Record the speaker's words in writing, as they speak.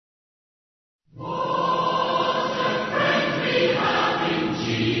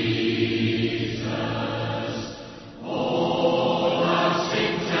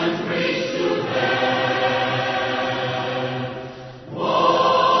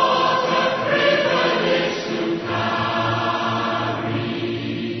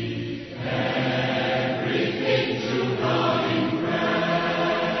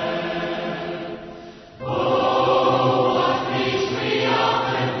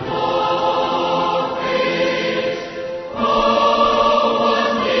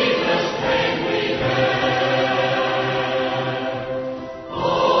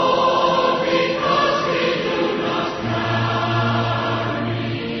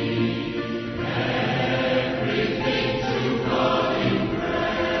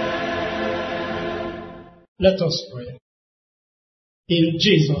Let us pray. In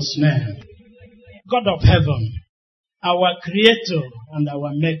Jesus' name, God of heaven, our Creator and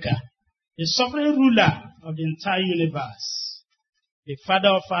our Maker, the sovereign ruler of the entire universe, the Father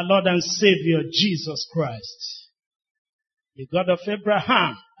of our Lord and Savior, Jesus Christ, the God of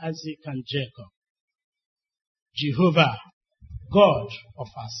Abraham, Isaac, and Jacob, Jehovah, God of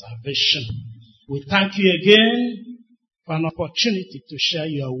our salvation. We thank you again for an opportunity to share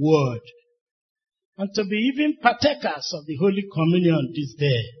your word and to be even partakers of the Holy Communion this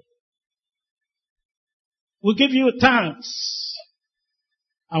day. We give you thanks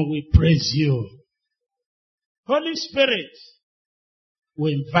and we praise you. Holy Spirit,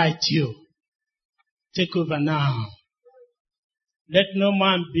 we invite you. Take over now. Let no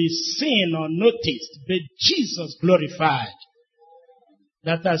man be seen or noticed, but Jesus glorified.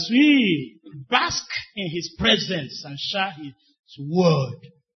 That as we bask in his presence and share his word,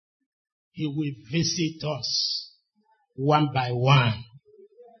 he will visit us one by one,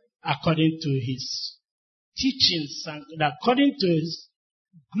 according to his teachings and according to his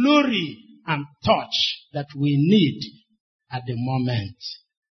glory and touch that we need at the moment.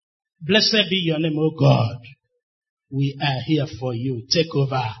 Blessed be your name, O God. We are here for you. Take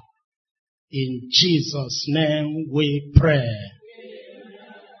over. In Jesus' name we pray.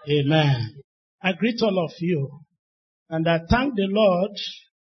 Amen. I greet all of you, and I thank the Lord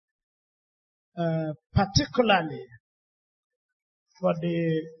particularly for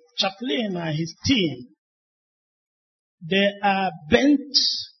the chaplain and his team. They are bent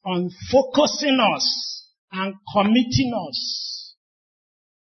on focusing us and committing us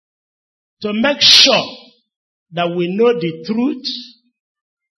to make sure that we know the truth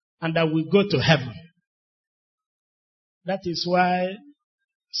and that we go to heaven. That is why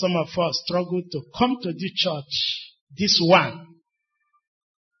some of us struggle to come to the church, this one.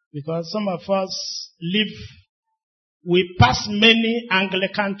 Because some of us we pass many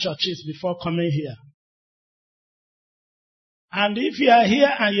Anglican churches before coming here. And if you are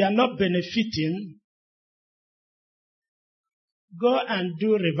here and you are not benefiting, go and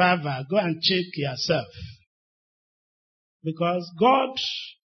do revival. Go and check yourself. Because God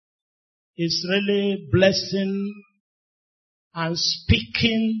is really blessing and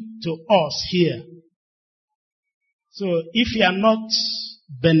speaking to us here. So if you are not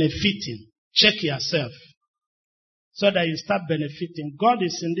benefiting, check yourself so that you start benefiting. God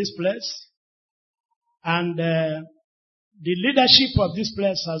is in this place, and the leadership of this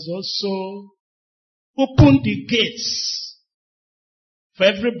place has also opened the gates for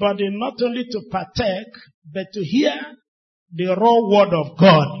everybody not only to partake, but to hear the raw word of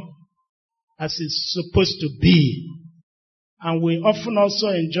God as it's supposed to be. And we often also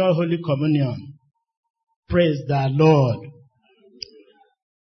enjoy Holy Communion. Praise the Lord.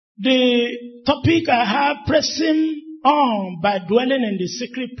 The topic I have, pressing on by dwelling in the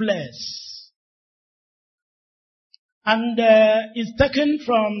secret place. And it's taken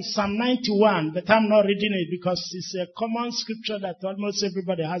from Psalm 91, but I'm not reading it because it's a common scripture that almost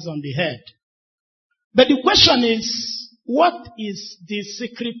everybody has on the head. But the question is, what is the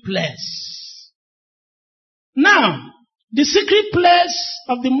secret place? Now, the secret place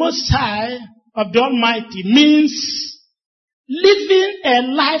of the Most High, of the Almighty, means living a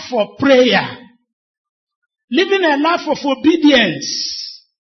life of prayer, living a life of obedience,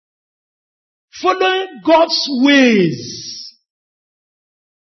 following God's ways,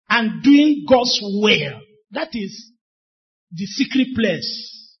 and doing God's will. That is the secret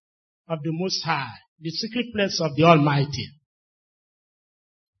place of the Most High, the secret place of the Almighty.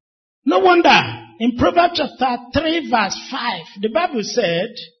 No wonder, in Proverbs chapter 3 verse 5, the Bible said,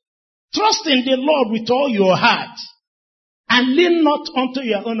 trust in the Lord with all your heart, and lean not unto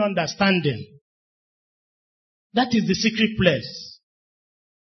your own understanding. That is the secret place.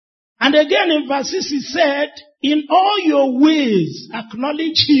 And again in verse 6 he said, in all your ways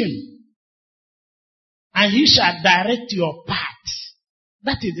acknowledge him, and he shall direct your path.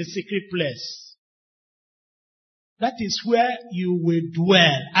 That is the secret place. That is where you will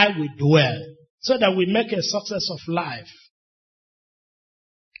dwell, I will dwell, so that we make a success of life.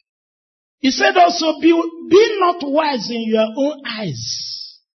 He said also, be not wise in your own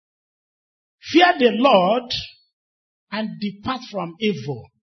eyes. Fear the Lord and depart from evil.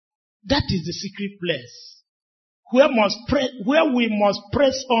 That is the secret place where we must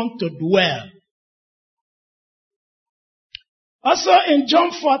press on to dwell. Also in John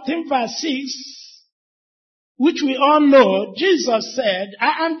 14 verse 6, which we all know, Jesus said,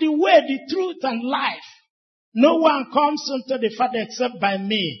 I am the way, the truth, and life. No one comes unto the Father except by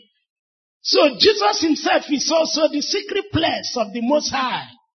me. So Jesus himself is also the secret place of the Most High.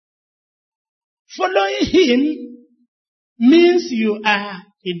 Following him means you are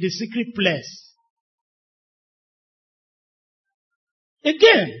in the secret place.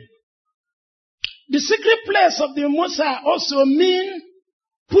 Again, the secret place of the Most High also means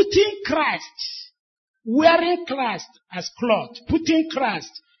putting Christ, wearing Christ as cloth, putting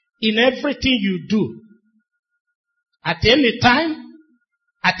Christ in everything you do. At any time,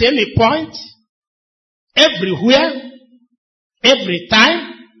 at any point, everywhere, every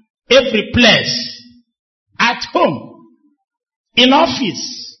time, every place, at home, in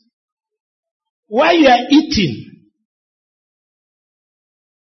office, while you are eating,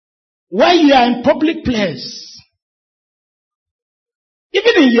 while you are in public place,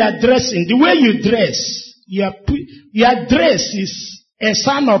 even in your dressing, the way you dress, your dress is a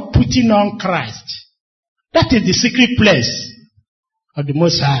sign of putting on Christ. That is the secret place of the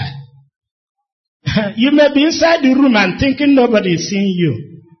Most High. You may be inside the room and thinking nobody is seeing you.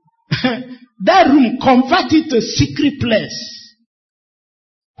 That room, convert it to a secret place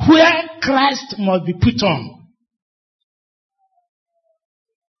where Christ must be put on.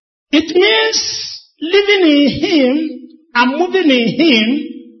 It means living in him and moving in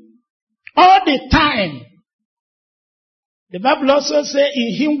him all the time. The Bible also says,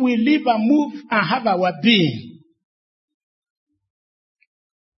 in him we live and move and have our being.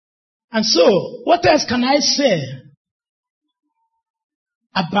 And so, what else can I say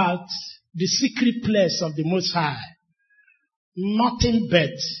about the secret place of the Most High? Nothing but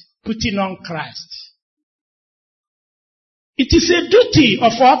putting on Christ. It is a duty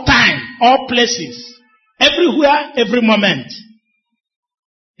of all time, all places, everywhere, every moment.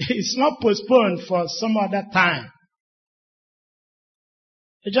 It's not postponed for some other time.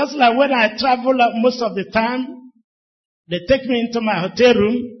 Just like when I travel most of the time, they take me into my hotel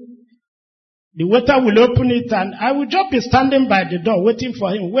room, the waiter will open it and I will just be standing by the door waiting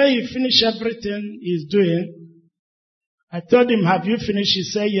for him. When he finish everything he's doing, I told him, have you finished? He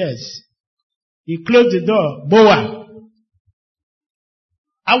said, yes. He closed the door. Boa.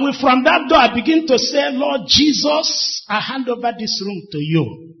 I will from that door, I begin to say, Lord Jesus, I hand over this room to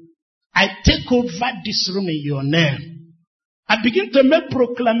you. I take over this room in your name. I begin to make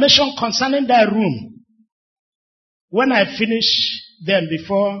proclamation concerning that room. When I finish them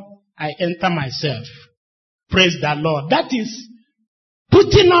before I enter myself. Praise the Lord. That is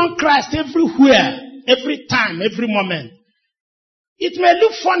putting on Christ everywhere, every time, every moment. It may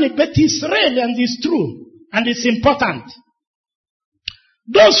look funny, but it's real and it's true. And it's important.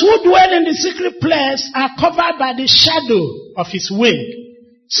 Those who dwell in the secret place are covered by the shadow of his wing.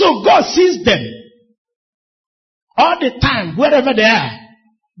 So God sees them. All the time, wherever they are,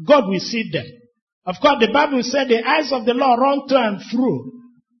 God will see them. Of course, the Bible said the eyes of the Lord run to and fro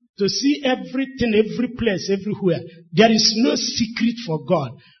to see everything, every place, everywhere. There is no secret for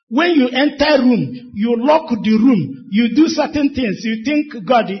God. When you enter a room, you lock the room, you do certain things, you think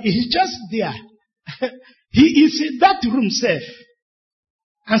God is just there. He is in that room safe.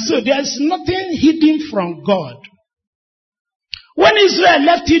 And so there is nothing hidden from God. When Israel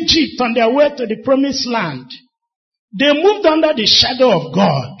left Egypt on their way to the promised land, they moved under the shadow of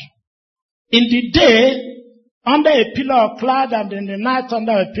God. In the day, under a pillar of cloud, and in the night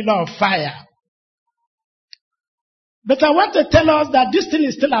under a pillar of fire. But I want to tell us that this thing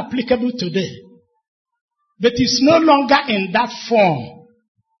is still applicable today. But it's no longer in that form.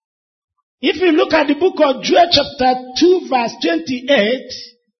 If you look at the book of Joel chapter 2 verse 28,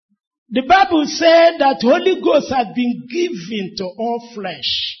 the Bible said that Holy Ghost has been given to all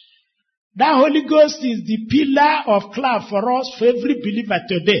flesh. That Holy Ghost is the pillar of cloud for us, for every believer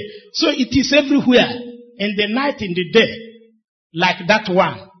today. So it is everywhere, in the night, in the day, like that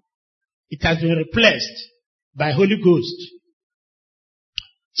one. It has been replaced by Holy Ghost.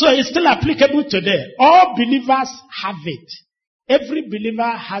 So it's still applicable today. All believers have it. Every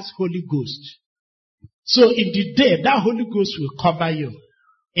believer has Holy Ghost. So in the day, that Holy Ghost will cover you.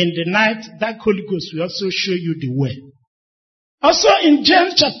 In the night, that Holy Ghost will also show you the way. Also in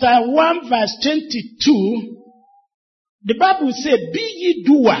James chapter 1 verse 22, the Bible says, be ye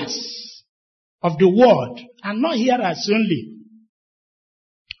doers of the word, and not hearers only,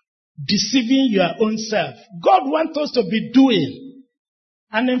 deceiving your own self. God wants us to be doing.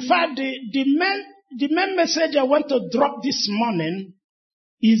 And in fact, the main message I want to drop this morning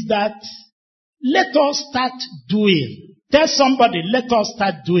is that let us start doing. Tell somebody, let us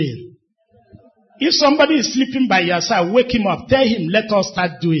start doing. If somebody is sleeping by your side, wake him up. Tell him, let us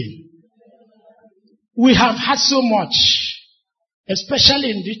start doing. We have had so much,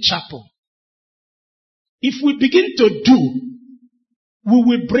 especially in this chapel. If we begin to do, we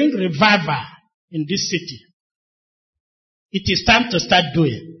will bring revival in this city. It is time to start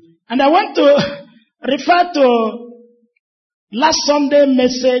doing. And I want to refer to last Sunday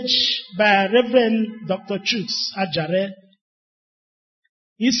message by Reverend Dr. Chuks Ajare.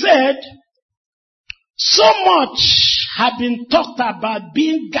 He said, so much have been talked about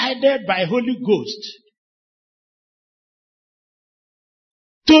being guided by Holy Ghost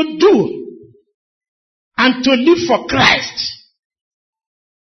to do and to live for Christ.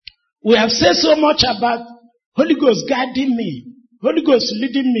 We have said so much about Holy Ghost guiding me, Holy Ghost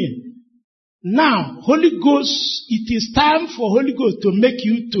leading me. Now, Holy Ghost, it is time for Holy Ghost to make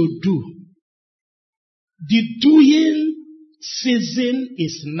you to do. The doing season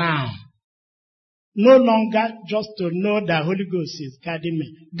is now. No longer just to know that Holy Ghost is guiding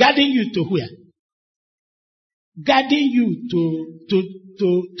me. Guiding you to where? Guiding you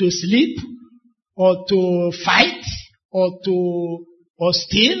to sleep, or to fight, or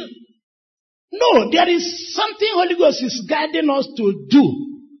steal. No, there is something Holy Ghost is guiding us to do.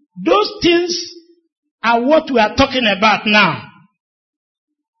 Those things are what we are talking about now.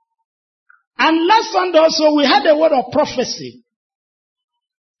 And last Sunday also we had a word of prophecy.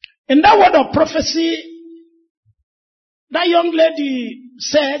 In that word of prophecy, that young lady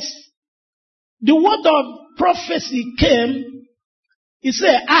says, the word of prophecy came, he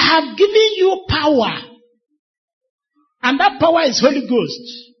said, I have given you power. And that power is Holy Ghost.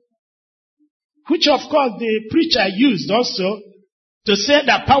 Which of course the preacher used also to say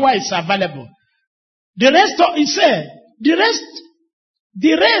that power is available. The rest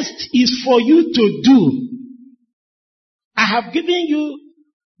is for you to do. I have given you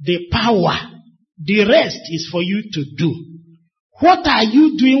the power. The rest is for you to do. What are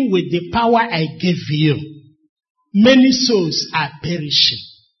you doing with the power I gave you? Many souls are perishing.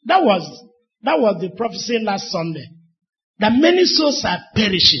 That was the prophecy last Sunday. That many souls are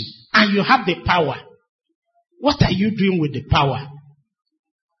perishing and you have the power. What are you doing with the power?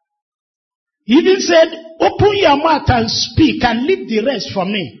 He even said, open your mouth and speak and leave the rest for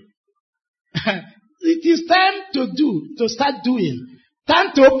me. It is time to start doing.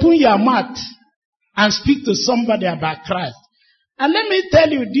 Time to open your mouth and speak to somebody about Christ. And let me tell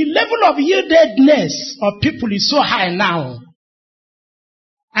you, the level of yieldedness of people is so high now.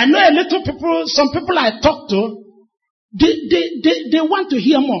 I know some people I talk to, they want to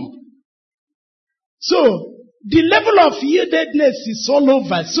hear more. So, the level of yieldedness is all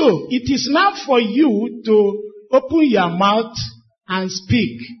over. So, it is now for you to open your mouth and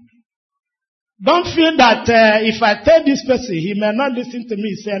speak. Don't feel that if I tell this person, he may not listen to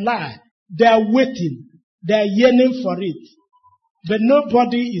me. Say lie. They are waiting. They are yearning for it. But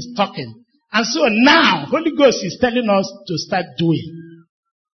nobody is talking. And so now, Holy Ghost is telling us to start doing.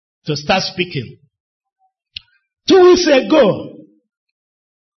 To start speaking. 2 weeks ago,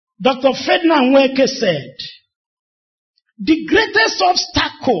 Dr. Ferdinand Nweke said, the greatest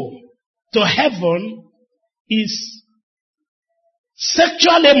obstacle to heaven is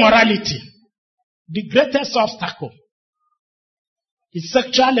sexual immorality. The greatest obstacle is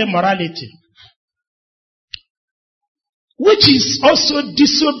sexual immorality, which is also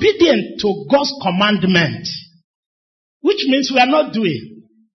disobedient to God's commandment, which means we are not doing.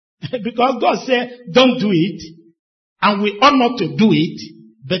 Because God said, don't do it, and we ought not to do it,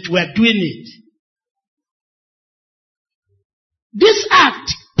 but we are doing it. This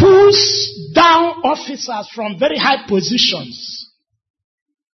act pulls down officers from very high positions.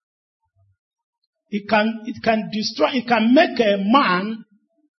 It can destroy, it can make a man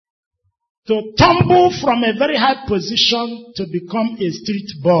to tumble from a very high position to become a street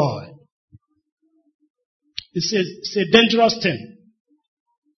boy. It's a dangerous thing.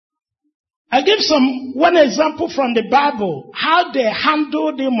 I give one example from the Bible, how they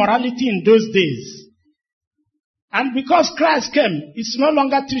handled immorality in those days. And because Christ came, it's no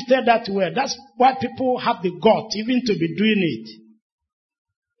longer treated that way. That's why people have the gut even to be doing it.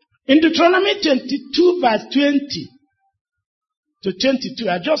 In Deuteronomy 22 verse 20 to 22,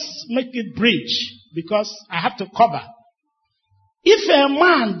 I just make it brief because I have to cover. If a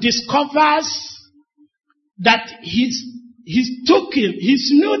man discovers that his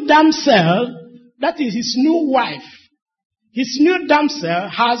new damsel, that is his new wife, his new damsel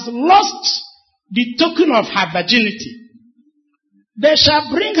has lost the token of her virginity, they shall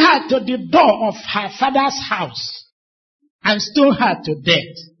bring her to the door of her father's house and stone her to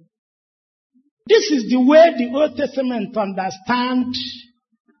death. This is the way the Old Testament understands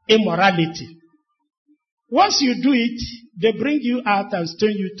immorality. Once you do it, they bring you out and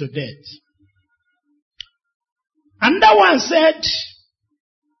stone you to death. Another one said,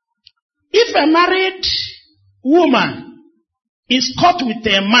 if a married woman is caught with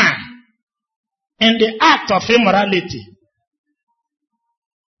a man in the act of immorality,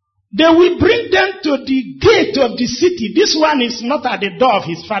 They will bring them to the gate of the city. This one is not at the door of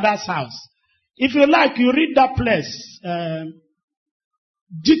his father's house. If you like, you read that place.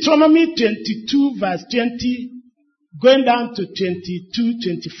 Deuteronomy 22 verse 20, going down to 22,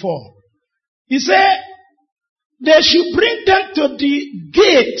 24. He said, they should bring them to the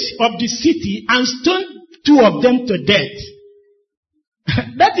gate of the city and stone 2 of them to death.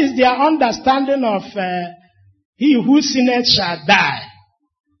 That is their understanding of he who sinneth shall die.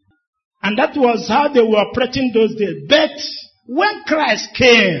 And that was how they were operating those days. But when Christ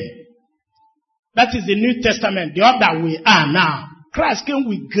came, that is the New Testament, the other we are now. Christ came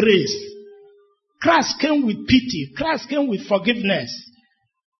with grace. Christ came with pity. Christ came with forgiveness.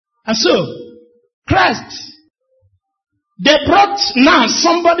 And so, Christ, they brought now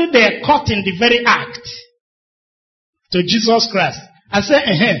somebody they caught in the very act to Jesus Christ. I said,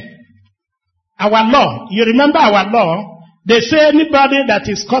 our law, you remember our law? They say anybody that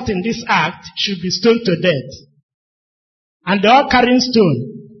is caught in this act should be stoned to death. And they all carrying stone.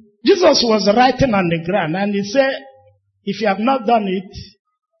 Jesus was writing on the ground and he said, if you have not done it,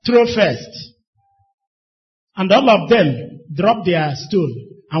 throw first. And all of them dropped their stone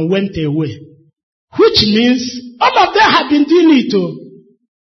and went away. Which means all of them have been doing it too.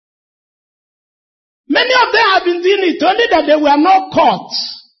 Many of them have been doing it, only that they were not caught.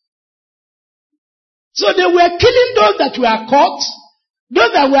 So they were killing those that were caught.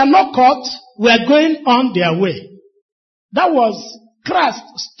 Those that were not caught were going on their way. That was Christ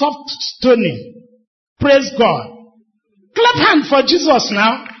stopped stoning. Praise God. Clap hand for Jesus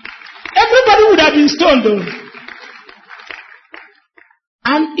now. Everybody would have been stoned though.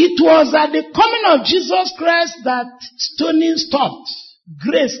 And it was at the coming of Jesus Christ that stoning stopped.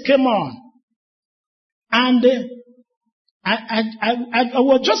 Grace came on. And I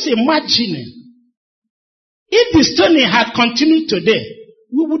was just imagining, if the stoning had continued today,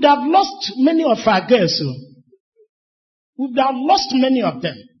 we would have lost many of our girls. So we would have lost many of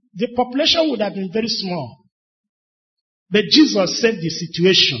them. The population would have been very small. But Jesus saved the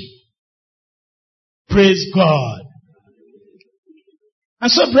situation. Praise God.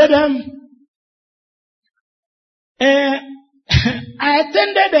 And so, brethren, I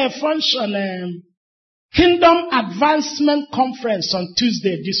attended a function, Kingdom Advancement Conference on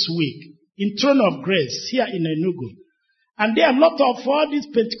Tuesday this week in Throne of Grace here in Enugu. And there are a lot of all these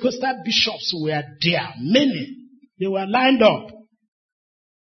Pentecostal bishops were there. Many. They were lined up.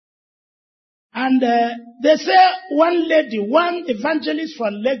 And they say one lady, one evangelist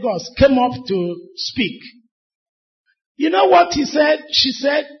from Lagos came up to speak. You know what he said? She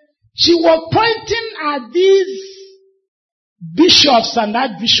said, she was pointing at these bishops and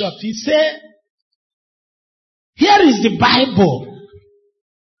archbishops. He said, here is the Bible.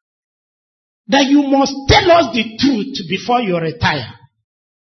 That you must tell us the truth before you retire.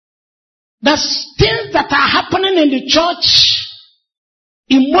 There's things that are happening in the church,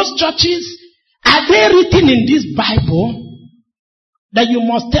 in most churches, are they written in this Bible that you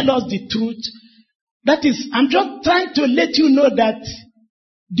must tell us the truth? That is, I'm just trying to let you know that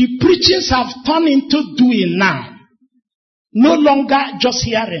the preachings have turned into doing now. No longer just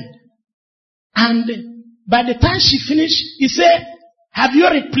hearing. And by the time she finished, he said, have you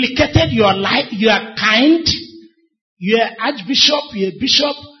replicated your life? You are kind. You are archbishop. You are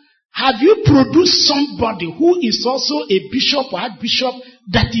bishop. Have you produced somebody who is also a bishop or archbishop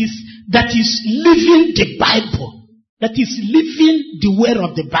that is living the Bible? That is living the word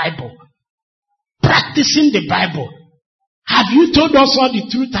of the Bible. Practicing the Bible. Have you told us all the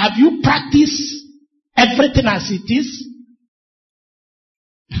truth? Have you practiced everything as it is?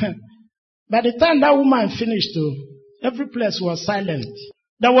 By the time that woman finished, every place was silent.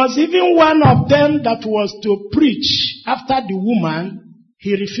 There was even one of them that was to preach after the woman.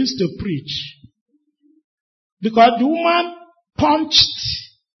 He refused to preach. Because the woman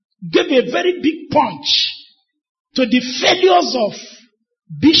gave a very big punch to the failures of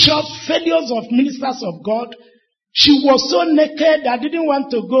bishops, failures of ministers of God. She was so naked, I didn't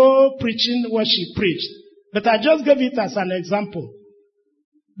want to go preaching what she preached. But I just gave it as an example.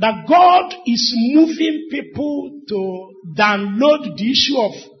 That God is moving people to download the issue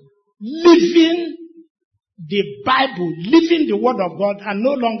of living the Bible, living the Word of God, and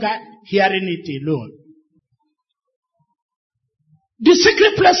no longer hearing it alone. The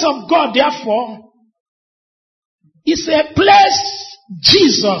secret place of God, therefore, is a place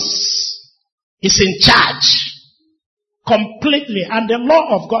Jesus is in charge completely, and the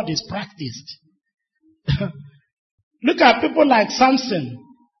law of God is practiced. Look at people like Samson.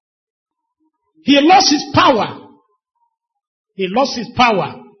 He lost his power. He lost his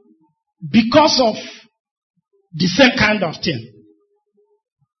power because of the same kind of thing.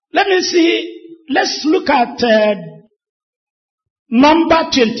 Let me see. Let's look at number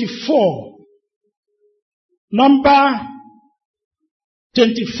 24. Number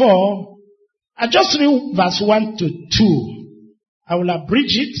 24. I just read verse 1 to 2. I will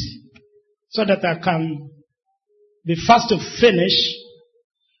abridge it so that I can be fast to finish.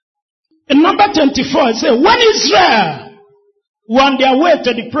 In number 24, it says, when Israel were on their way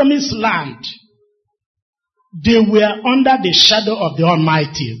to the promised land, they were under the shadow of the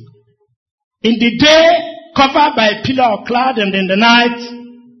Almighty. In the day, covered by a pillar of cloud, and in the night,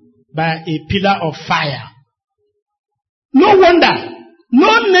 by a pillar of fire. No wonder,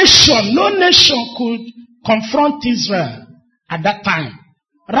 no nation could confront Israel at that time.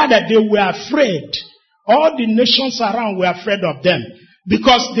 Rather, they were afraid. All the nations around were afraid of them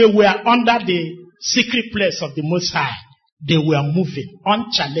because they were under the secret place of the Most High. They were moving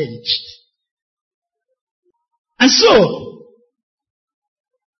unchallenged. And so,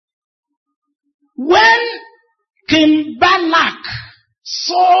 when King Balak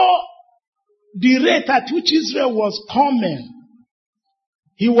saw the rate at which Israel was coming,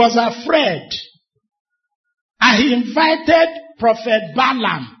 he was afraid. And he invited Prophet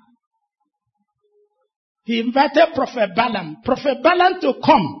Balaam. He invited Prophet Balaam to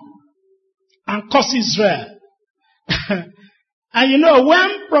come and curse Israel. And you know,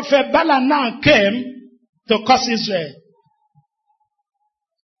 when Prophet Balaam now came to curse Israel,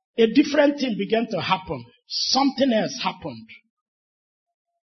 a different thing began to happen. Something else happened.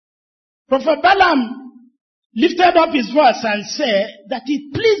 Prophet Balaam lifted up his voice and said that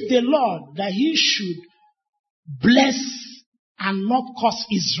it pleased the Lord that he should bless and not curse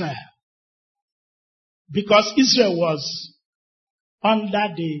Israel. Because Israel was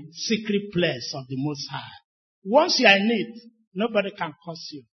under the secret place of the Most High. Once you are in it, nobody can curse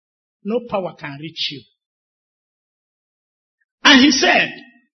you. No power can reach you. And he said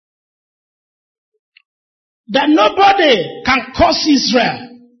that nobody can curse Israel,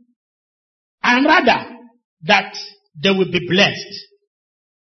 and rather that they will be blessed.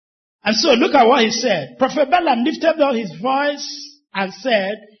 And so look at what he said. Prophet Balaam lifted up his voice and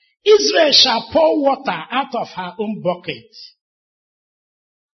said, Israel shall pour water out of her own bucket,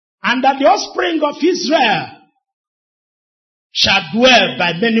 and that the offspring of Israel shall dwell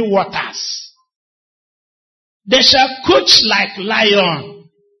by many waters. They shall couch like lion,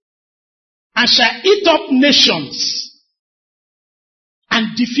 and shall eat up nations,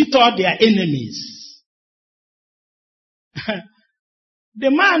 and defeat all their enemies. The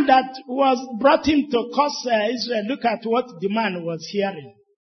man that was brought in to curse Israel, look at what the man was hearing.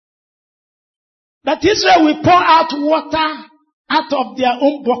 That Israel will pour out water out of their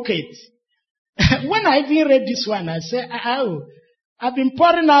own bucket. When I even read this one, I said, oh, I've been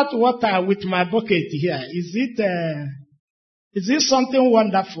pouring out water with my bucket here. Is it something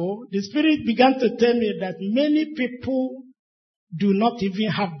wonderful? The Spirit began to tell me that many people do not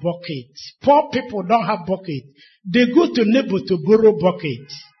even have buckets. Poor people don't have bucket. They go to neighbor to borrow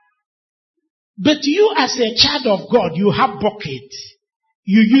bucket. But you as a child of God, you have bucket.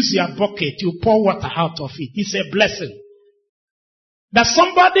 You use your bucket, you pour water out of it. It's a blessing. That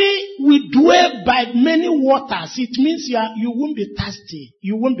somebody will dwell by many waters. It means you won't be thirsty.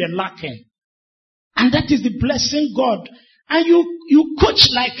 You won't be lacking. And that is the blessing God. And you coach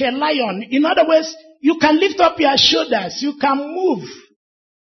like a lion. In other words, you can lift up your shoulders. You can move.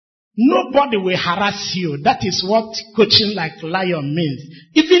 Nobody will harass you. That is what coaching like lion means.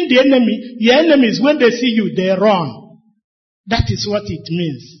 Even the enemy, your enemies, when they see you, they run. That is what it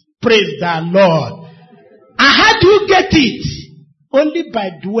means. Praise the Lord. And how do you get it? Only by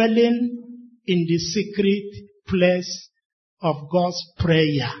dwelling in the secret place of God's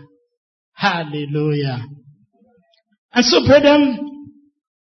prayer. Hallelujah. And so, brethren,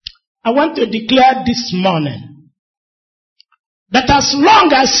 I want to declare this morning that as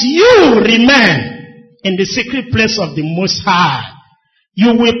long as you remain in the secret place of the Most High,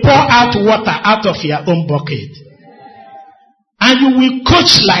 you will pour out water out of your own bucket. And you will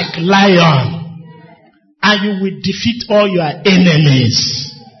coach like lion. And you will defeat all your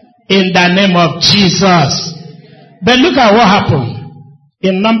enemies. In the name of Jesus. But look at what happened.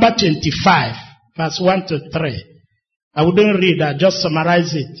 In number 25, verse 1 to 3. I wouldn't read, I just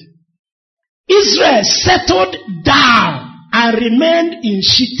summarize it. Israel settled down and remained in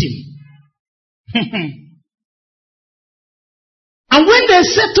Shittim. And when they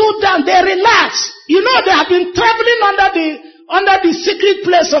settled down, they relaxed. You know, they have been traveling under the secret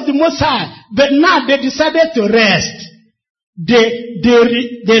place of the Most High. But now they decided to rest.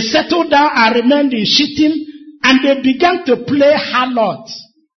 They settled down and remained in Shittim, and they began to play harlot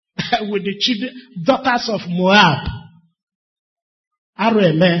with the daughters of Moab.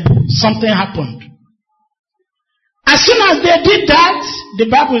 something happened. As soon as they did that, the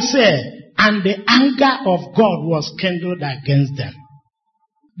Bible said, and the anger of God was kindled against them.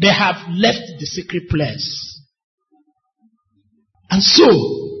 They have left the secret place. And so,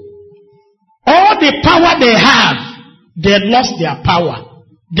 all the power they have, they lost their power.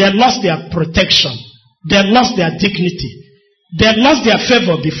 They lost their protection. They lost their dignity. They lost their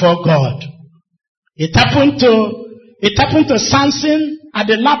favor before God. It happened to Samson at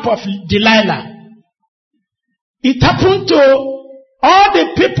the lap of Delilah. It happened to all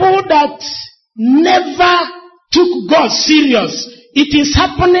the people that never took God serious. It is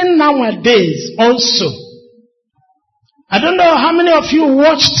happening nowadays also. I don't know how many of you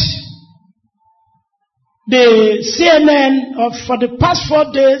watched the CNN for the past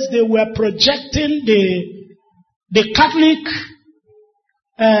 4 days. They were projecting the Catholic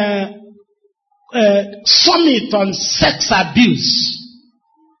summit on sex abuse.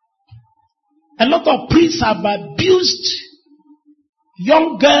 A lot of priests have abused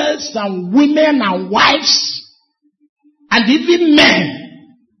young girls and women and wives and even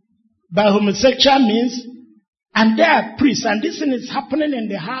men by homosexual means, and they are priests, and this thing is happening in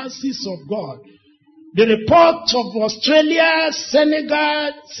the houses of God. The report of Australia,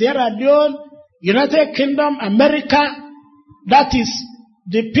 Senegal, Sierra Leone, United Kingdom, America, that is,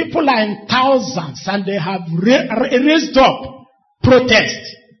 the people are in thousands and they have raised up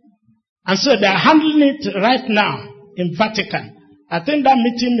protest. And so they are handling it right now in Vatican. I think that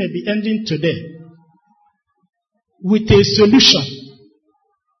meeting may be ending today with a solution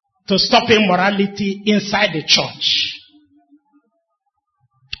to stopping morality inside the church.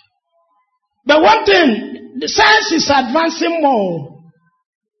 But one thing, the science is advancing more.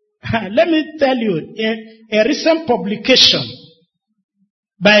 Let me tell you, a recent publication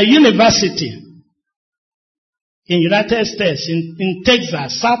by a university in United States, in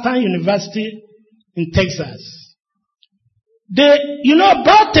Texas, Southern University in Texas.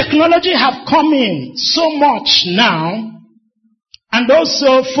 Biotechnology have come in so much now, and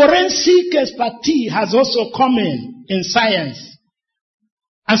also forensic expertise has also come in science.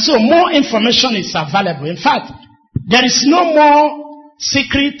 And so more information is available. In fact, there is no more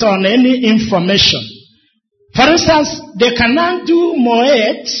secret on any information. For instance, they can now do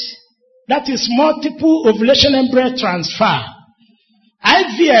MOET, that is multiple ovulation embryo transfer,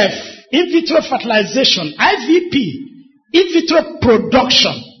 IVF, in vitro fertilization, IVP, in vitro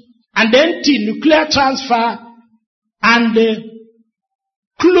production, and then nuclear transfer, and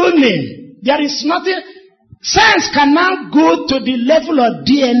cloning. There is nothing. Science can now go to the level of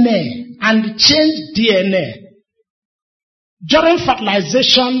DNA and change DNA. During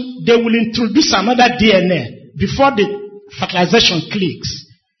fertilization, they will introduce another DNA before the fertilization clicks,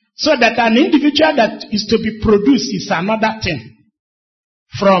 so that an individual that is to be produced is another thing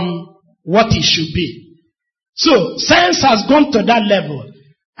from what it should be. So science has gone to that level.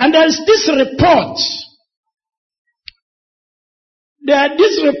 And there is this report.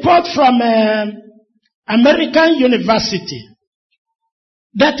 This report from American University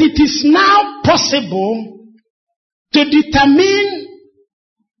that it is now possible to determine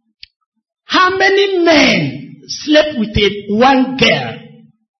how many men slept with one girl,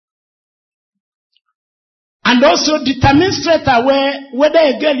 and also determine straight away whether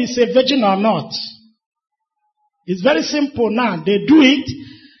a girl is a virgin or not. It's very simple now. They do it.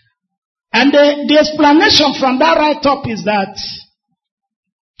 And the explanation from that write-up is that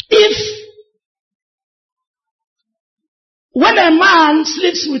when a man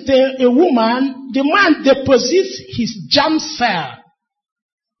sleeps with a woman, the man deposits his germ cell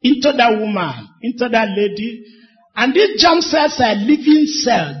into that woman, into that lady, and these germ cells are living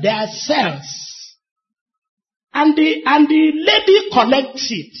cells. They are cells. And the lady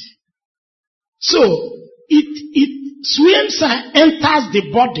collects it. So it swims and enters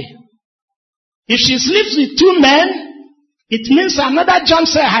the body. If she sleeps with two men, it means another germ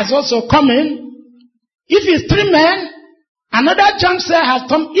cell has also come in. If it's three men, another germ cell has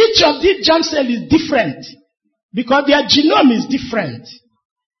come. Each of these germ cells is different because their genome is different.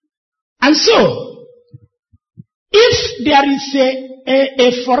 And so, if there is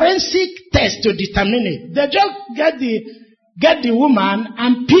a forensic test to determine it, they just get the woman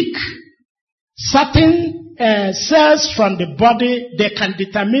and pick certain cells from the body. They can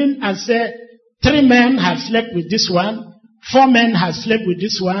determine and say 3 men have slept with this one, 4 men have slept with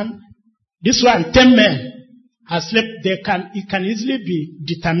this one, 10 men have slept. It can easily be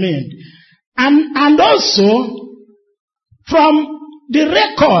determined, and also from the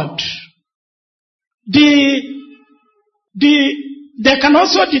record, they can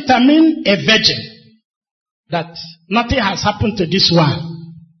also determine a virgin, that nothing has happened to this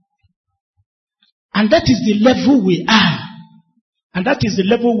one. And that is the level we are. And that is the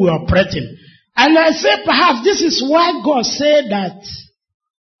level we are operating. And I say perhaps this is why God said that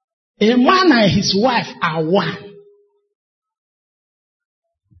a man and his wife are one.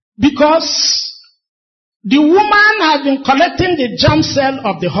 Because the woman has been collecting the germ cell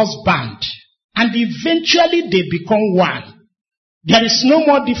of the husband, and eventually they become one. There is no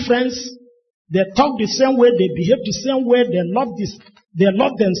more difference. They talk the same way, they behave the same way, they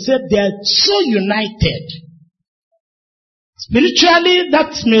love themselves, they are so united. Spiritually,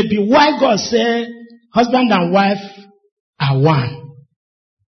 that may be why God said husband and wife are one.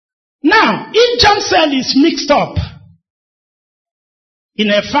 Now, if germ cell is mixed up in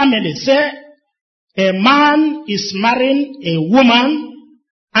a family, say a man is marrying a woman,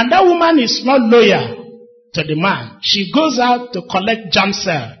 and that woman is not loyal to the man. She goes out to collect germ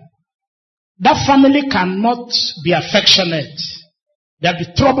cell. That family cannot be affectionate. There will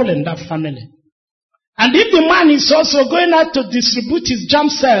be trouble in that family. And if the man is also going out to distribute his germ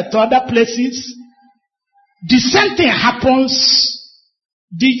cell to other places, the same thing happens.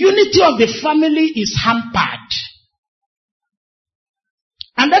 The unity of the family is hampered.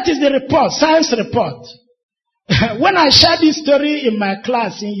 And that is the report, science report. When I share this story in my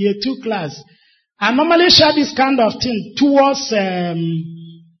class, in year 2 class, I normally share this kind of thing towards,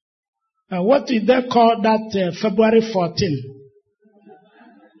 what did they call that, February 14?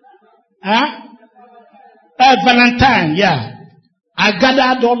 Valentine, yeah. I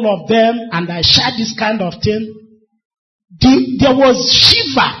gathered all of them and I shared this kind of thing. There was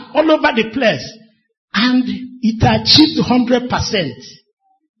shiver all over the place, and it achieved 100%.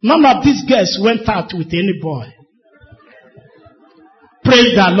 None of these girls went out with any boy.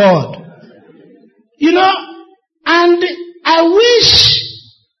 Praise the Lord. You know, and I wish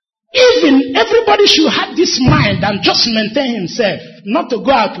even everybody should have this mind and just maintain himself, not to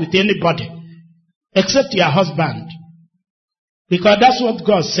go out with anybody except your husband. Because that's what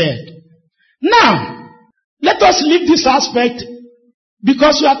God said. Now, let us leave this aspect,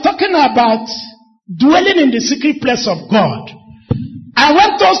 because we are talking about dwelling in the secret place of God. I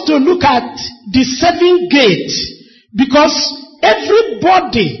want us to look at the 7 gates, because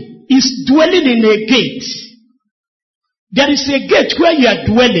everybody is dwelling in a gate. There is a gate where you are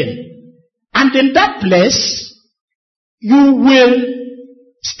dwelling, and in that place you will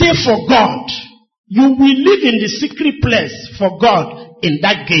stay for God. You will live in the secret place for God in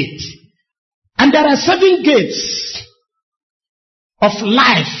that gate. And there are 7 gates of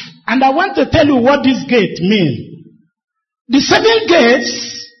life. And I want to tell you what this gate means. The 7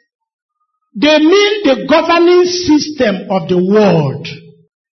 gates, they mean the governing system of the world.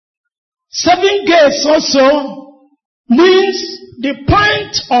 7 gates also means the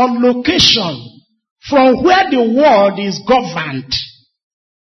point or location from where the world is governed.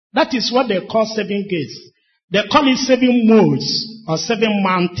 That is what they call 7 gates. They call it 7 modes or 7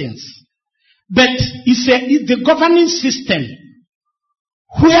 mountains. But it's the governing system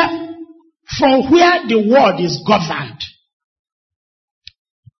from where the world is governed.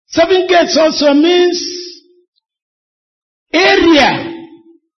 7 gates also means area,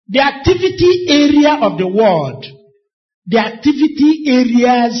 the activity area of the world. The activity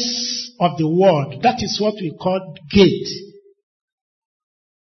areas of the world. That is what we call gate.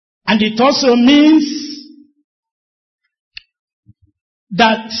 And it also means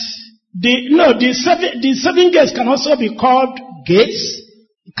that the 7 gates can also be called gates.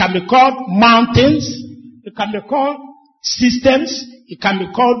 It can be called mountains. It can be called systems. It can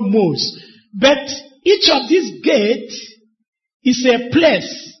be called modes. But each of these gates is a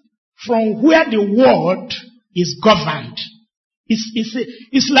place from where the world is governed.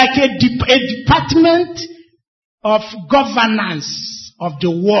 It's like a department of governance of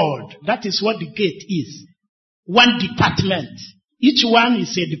the world. That is what the gate is. One department. Each one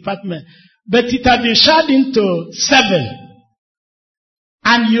is a department. But it has been shared into 7.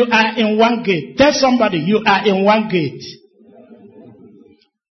 And you are in one gate. Tell somebody you are in one gate.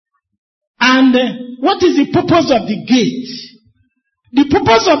 And what is the purpose of the gate? The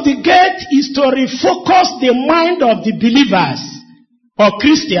purpose of the gate is to refocus the mind of the believers or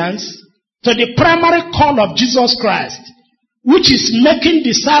Christians to the primary call of Jesus Christ, which is making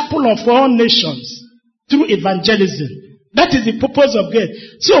disciples of all nations through evangelism. That is the purpose of gate.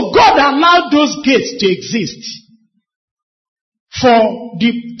 So God allowed those gates to exist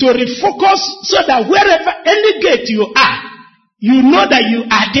to refocus, so that wherever any gate you are, you know that you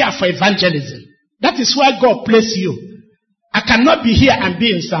are there for evangelism. That is why God placed you. I cannot be here and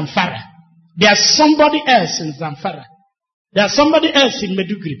be in Zamfara. There's somebody else in Zamfara. There's somebody else in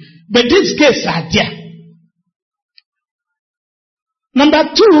Meduguri. But these gates are there. Number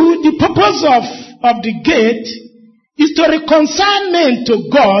 2, the purpose of the gate is to reconcile men to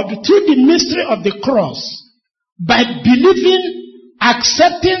God through the mystery of the cross by believing,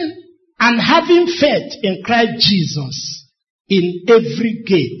 accepting, and having faith in Christ Jesus in every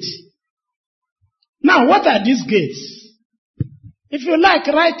gate. Now, what are these gates? If you like,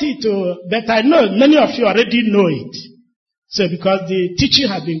 write it, but I know many of you already know it. So, because the teaching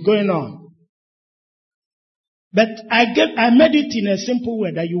has been going on. But I made it in a simple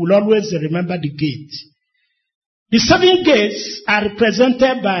way that you will always remember the gate. The 7 gates are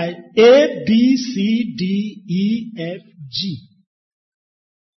represented by A, B, C, D, E, F, G.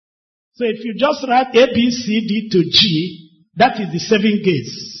 So if you just write A, B, C, D to G, that is the 7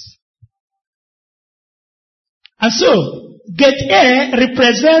 gates. And so, gate A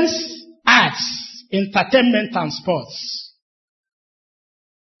represents arts, entertainment, and sports.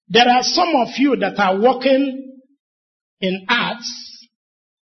 There are some of you that are working in arts,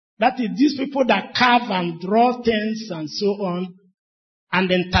 that is these people that carve and draw things and so on,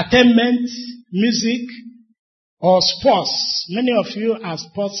 and entertainment, music, or sports. Many of you are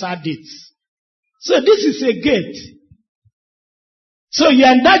sports addicts. So this is a gate. So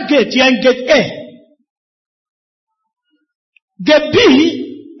you're in that gate, you're in gate A. Gate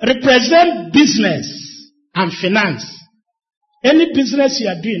B represents business and finance. Any business you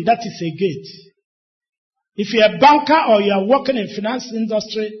are doing, that is a gate. If you're a banker or you are working in finance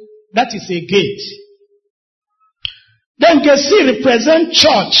industry, that is a gate. Then gate C represents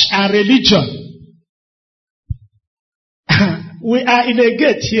church and religion. We are in a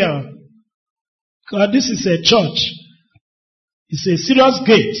gate here. Because this is a church. It's a serious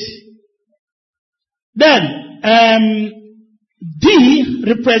gate. Then D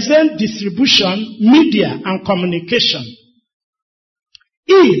represents distribution, media, and communication.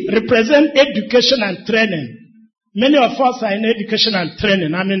 E represents education and training. Many of us are in education and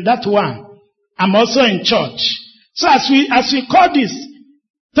training. I'm in that one. I'm also in church. So as we call this,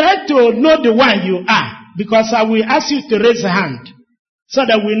 try to know the one you are, because I will ask you to raise a hand so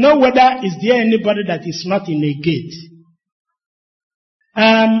that we know whether is there anybody that is not in a gate.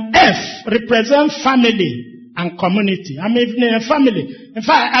 F represents family and community. I'm in a family. In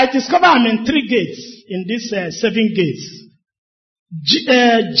fact, I discover I'm in 3 gates in these 7 gates.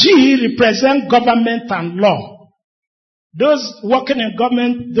 G represents government and law. Those working in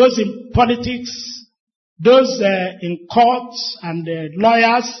government, those in politics, those in courts and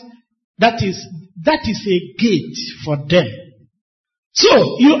lawyers, that is a gate for them.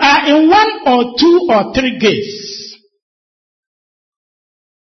 So you are in 1 or 2 or 3 gates.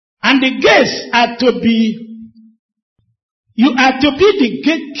 And the gates are to be, you are to be the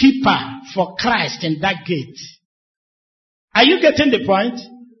gatekeeper for Christ in that gate. Are you getting the point?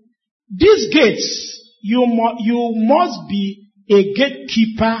 These gates, you must be a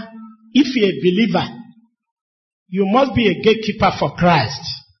gatekeeper. If you're a believer, you must be a gatekeeper for Christ.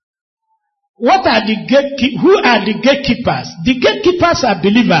 What are the who are the gatekeepers? The gatekeepers are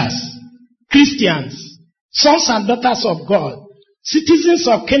believers, Christians, sons and daughters of God, citizens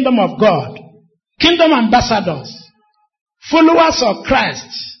of kingdom of God, kingdom ambassadors, followers of Christ,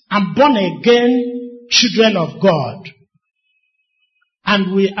 and born again children of God.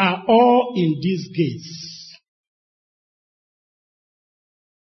 And we are all in these gates.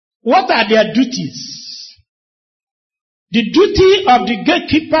 What are their duties? The duty of the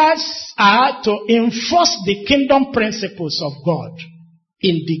gatekeepers are to enforce the kingdom principles of God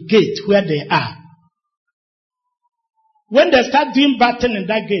in the gate where they are. When they start doing battle in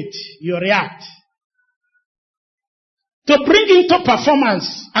that gate, you react. To bring into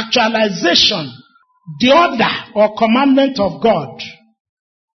performance, actualization, the order or commandment of God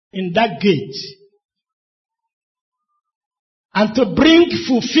in that gate, and to bring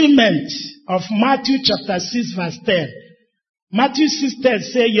fulfillment of Matthew chapter 6 verse 10. Matthew 6:10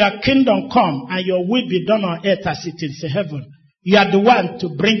 say, your kingdom come and your will be done on earth as it is in heaven. You are the one to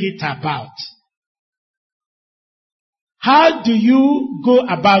bring it about. How do you go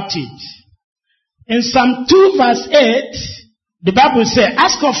about it? In Psalm 2 verse 8, the Bible says,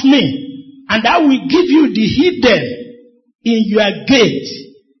 ask of me, and I will give you the hidden in your gate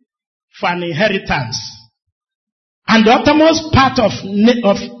for an inheritance. And the uttermost part of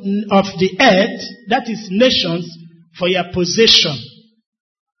the earth, that is nations, for your possession.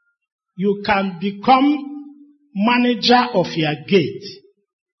 You can become manager of your gate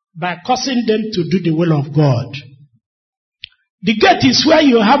by causing them to do the will of God. The gate is where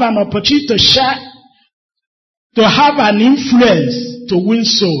you have an opportunity to share, to have an influence to win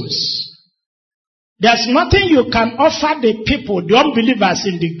souls. There's nothing you can offer the people, the unbelievers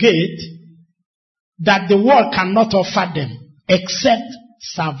in the gate, that the world cannot offer them, except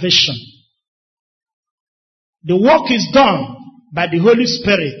salvation. The work is done by the Holy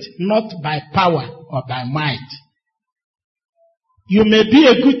Spirit, not by power or by might. You may be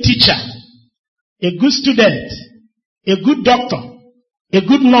a good teacher, a good student, a good doctor, a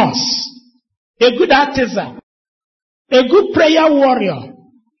good nurse, a good artisan, a good prayer warrior,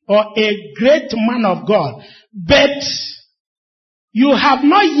 or a great man of God, but you have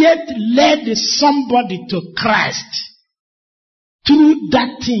not yet led somebody to Christ through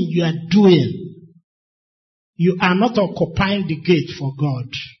that thing you are doing. You are not occupying the gate for God.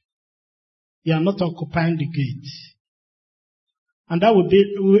 You are not occupying the gate. And that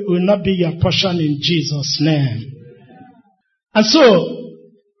will not be your portion in Jesus' name. And so,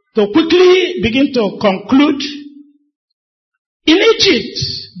 to quickly begin to conclude, in Egypt,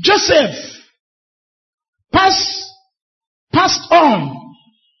 Joseph passed on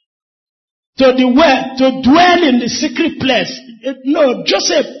to dwell in the secret place. No,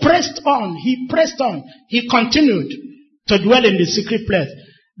 Joseph pressed on. He pressed on. He continued to dwell in the secret place.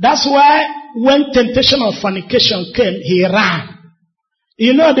 That's why when temptation of fornication came, he ran.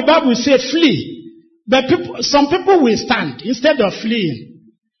 You know, the Bible says flee. But some people will stand instead of fleeing.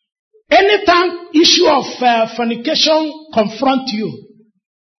 Anytime issue of fornication confront you,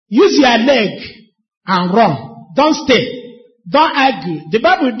 use your leg and run. Don't stay. Don't argue. The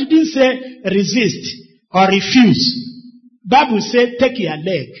Bible didn't say resist or refuse. Bible said take your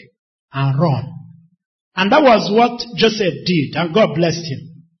leg and run. And that was what Joseph did, and God blessed him.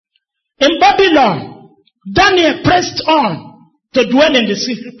 In Babylon, Daniel pressed on to dwell in the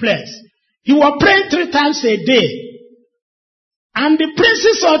secret place. He was praying 3 times a day. And the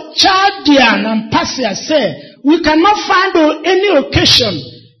princes of Chaldean and Persia said, we cannot find any occasion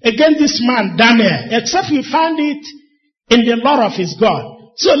against this man Daniel, except we find it in the law of his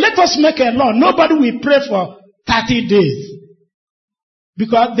God. So let us make a law. Nobody will pray for 30 days.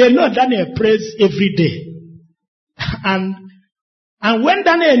 Because they know Daniel prays every day. And when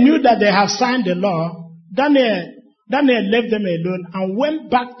Daniel knew that they have signed the law, Daniel left them alone and went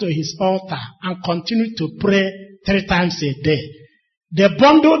back to his altar and continued to pray 3 times a day. They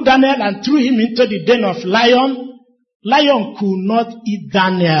bundled Daniel and threw him into the den of lion. Lion could not eat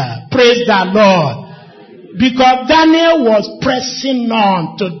Daniel. Praise the Lord. Because Daniel was pressing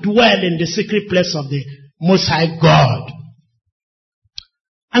on to dwell in the secret place of the Most High God.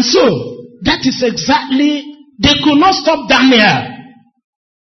 And so, that is exactly, they could not stop Daniel.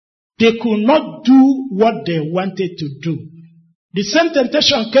 They could not do what they wanted to do. The same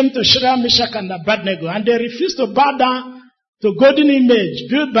temptation came to Shadrach, Meshach, and Abednego, and they refused to bow down to golden image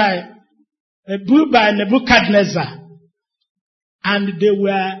built by Nebuchadnezzar. And they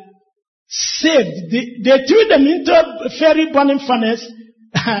were saved. They threw them into a fiery burning furnace.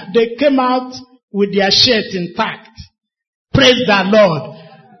 They came out with their shirt intact. Praise the Lord.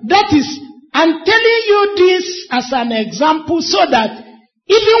 That is, I'm telling you this as an example so that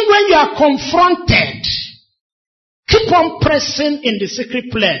even when you are confronted, keep on pressing in the secret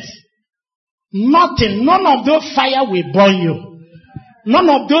place. Nothing, none of those fire will burn you. None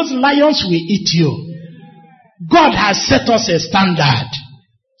of those lions will eat you. God has set us a standard.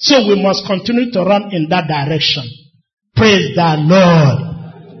 So we must continue to run in that direction. Praise the Lord.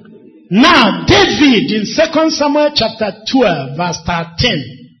 Now, David in 2 Samuel chapter 12 verse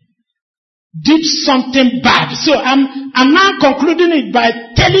 13 did something bad. So I'm now concluding it by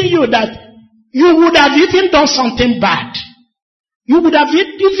telling you that you would have even done something bad. You would have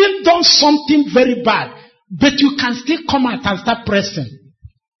even done something very bad. But you can still come out and start pressing.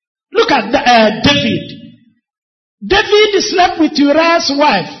 Look at David. David slept with Uriah's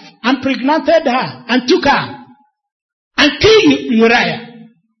wife and impregnated her and took her and killed Uriah.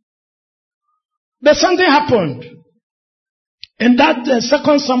 But something happened. In that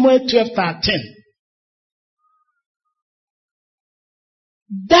 2 Samuel 12:13.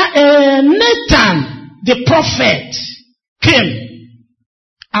 Nathan, the prophet, came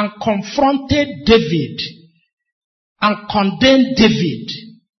and confronted David and condemned David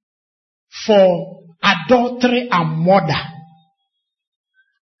for adultery and murder.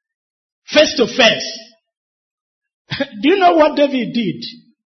 Face to face. Do you know what David did?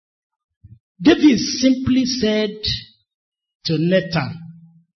 David simply said to Nathan,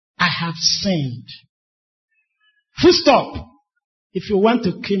 I have sinned. Full stop. If you want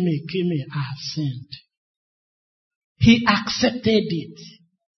to kill me, I have sinned. He accepted it.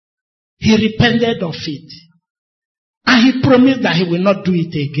 He repented of it. And he promised that he will not do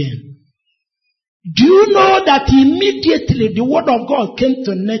it again. Do you know that immediately the word of God came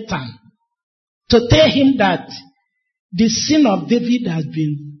to Nathan to tell him that the sin of David has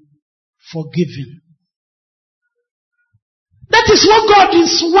been forgiven? That is what God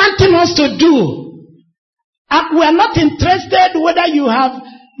is wanting us to do. And we are not interested whether you have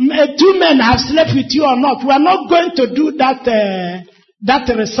 2 men have slept with you or not. We are not going to do that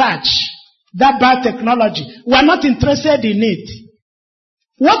research, that biotechnology. We are not interested in it.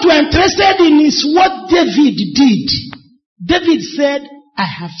 What we are interested in is what David did. David said, I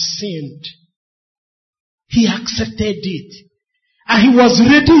have sinned. He accepted it. And he was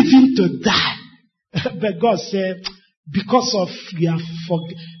ready even to die. But God said, because of your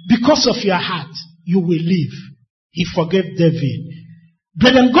heart, you will live. He forgave David.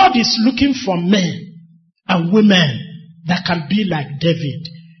 But then God is looking for men and women that can be like David.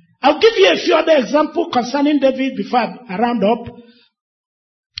 I'll give you a few other examples concerning David before I round up.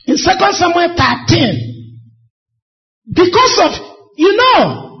 In 2 Samuel 13, because of,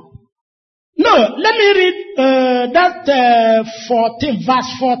 let me read verse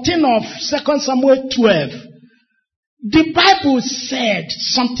 14 of 2 Samuel 12. The Bible said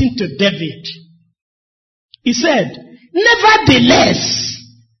something to David. He said, nevertheless,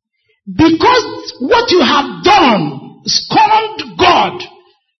 because what you have done scorned God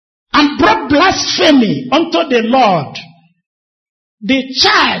and brought blasphemy unto the Lord, the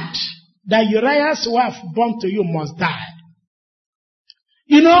child that Uriah's wife born to you must die.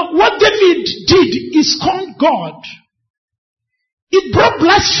 What David did is scorn God. It brought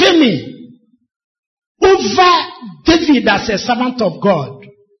blasphemy over David as a servant of God.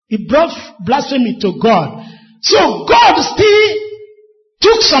 It brought blasphemy to God. So God still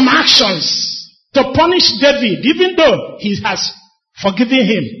took some actions to punish David, even though he has forgiven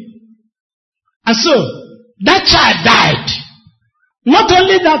him. And so, that child died. Not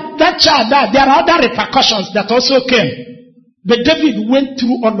only that child died, there are other repercussions that also came. But David went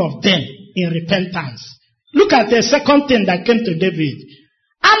through all of them in repentance. Look at the second thing that came to David.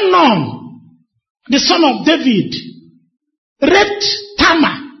 Amnon, the son of David, raped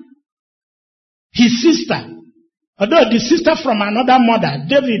Tamar, his sister. Although the sister from another mother,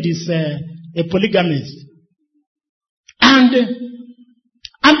 David is a polygamist. And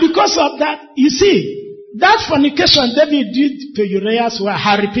because of that, you see, that fornication David did to Uriah's wife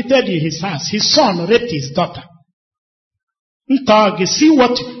had repeated in his house. His son raped his daughter. You see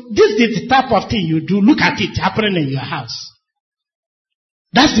what, this is the type of thing you do. Look at it happening in your house.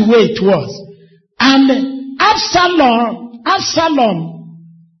 That's the way it was. And Absalom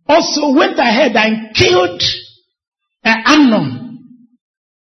also went ahead and killed Amnon.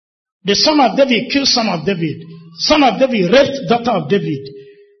 The son of David killed son of David. Son of David raped daughter of David.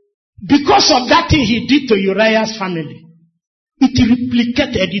 Because of that thing he did to Uriah's family, it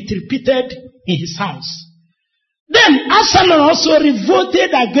repeated in his house. Then Absalom also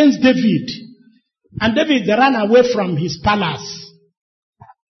revolted against David. And David ran away from his palace.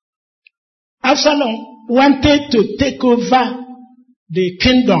 Absalom wanted to take over the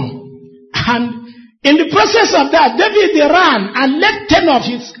kingdom. And in the process of that, David ran and left 10 of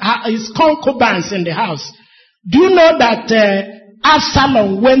his concubines in the house. Do you know that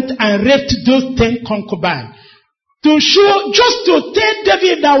Absalom went and raped those 10 concubines? To show, just to tell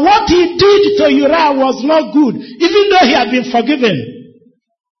David that what he did to Uriah was not good, even though he had been forgiven.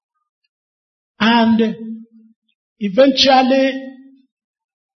 And eventually,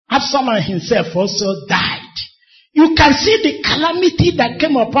 Absalom himself also died. You can see the calamity that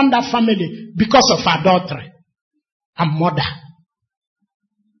came upon that family because of adultery and murder.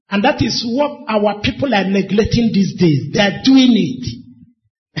 And that is what our people are neglecting these days. They are doing it.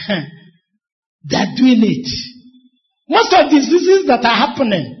 They are doing it. Most of the diseases that are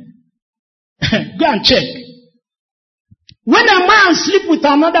happening, go and check. When a man sleeps with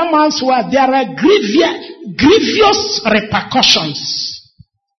another man's wife, there are grievous repercussions.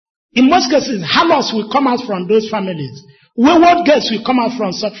 In most cases, harlots will come out from those families. Wayward girls will come out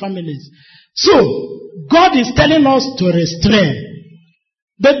from such families. So, God is telling us to restrain.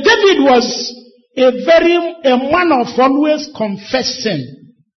 But David was a man of always confessing.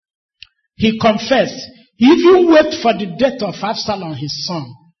 He confessed. He even wept for the death of Absalom, his son.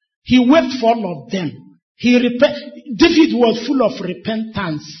 He wept for all of them. David was full of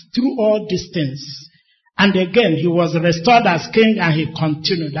repentance through all these things. And again, he was restored as king, and he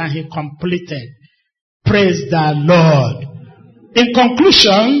continued and he completed. Praise the Lord. In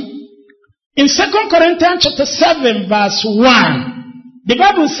conclusion, in 2 Corinthians chapter 7 verse 1, the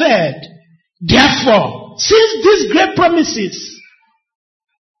Bible said, therefore, since these great promises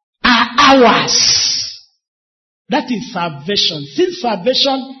are ours, that is salvation. Since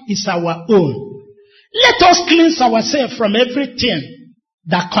salvation is our own, let us cleanse ourselves from everything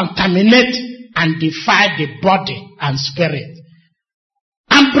that contaminates and defile the body and spirit,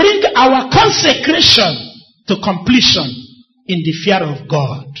 and bring our consecration to completion in the fear of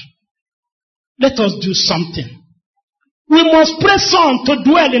God. Let us do something. We must press on to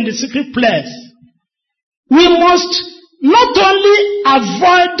dwell in the secret place. We must not only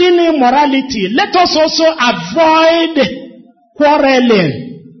avoid immorality, let us also avoid quarreling.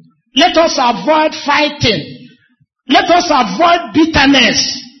 Let us avoid fighting. Let us avoid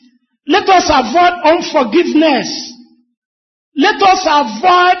bitterness. Let us avoid unforgiveness. Let us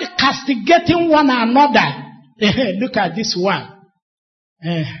avoid castigating one another. Look at this one.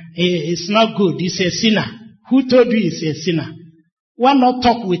 It's not good. He's a sinner. Who told you he's a sinner? Why not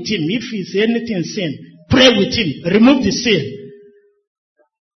talk with him? If he's anything sin, pray with him. Remove the sin.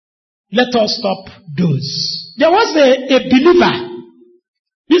 Let us stop those. There was a believer.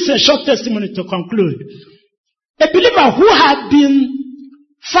 This is a short testimony to conclude. A believer who had been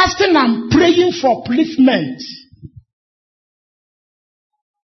fasting and praying for upliftment,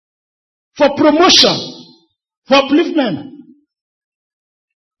 for promotion, for upliftment.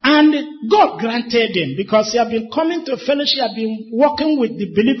 And God granted him, because he had been coming to fellowship, had been working with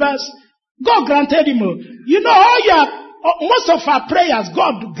the believers. God granted him. You know, most of our prayers,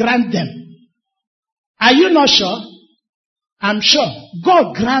 God grant them. Are you not sure? I'm sure.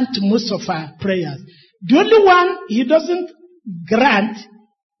 God grants most of our prayers. The only one he doesn't grant,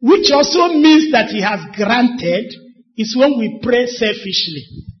 which also means that he has granted, is when we pray selfishly.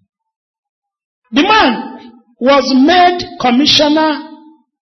 The man was made commissioner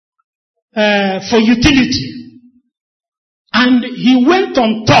for utility. And he went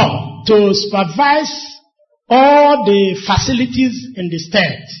on top to supervise all the facilities in the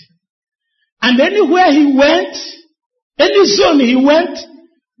state. And anywhere he went, any zone he went,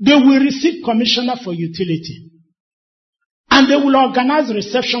 they will receive commissioner for utility. And they will organize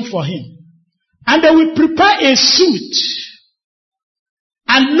reception for him. And they will prepare a suit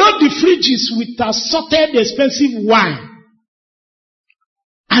and load the fridges with assorted expensive wine.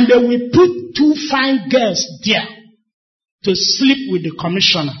 And they will put 2 fine girls there to sleep with the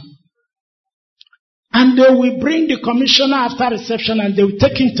commissioner. And they will bring the commissioner after reception, and they will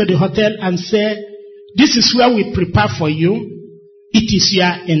take him to the hotel and say, this is where we prepare for you. It is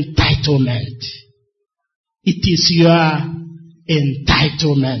your entitlement. It is your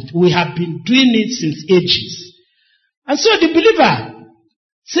entitlement. We have been doing it since ages. And so the believer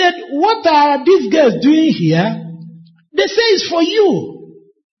said, what are these girls doing here? They say it's for you.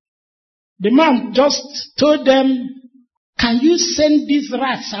 The man just told them, can you send these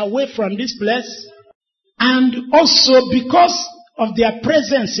rats away from this place? And also, because of their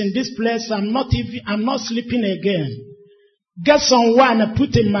presence in this place, I'm not sleeping again. Get some wine and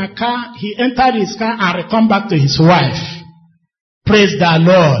put in my car. He entered his car and returned back to his wife. Praise the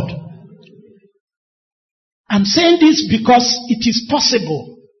Lord. I'm saying this because it is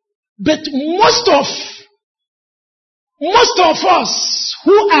possible. But most of us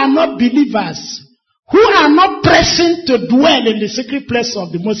who are not believers, who are not pressing to dwell in the secret place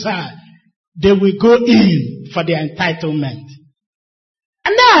of the Most High, they will go in for their entitlement.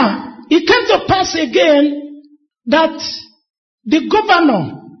 And now, it came to pass again that the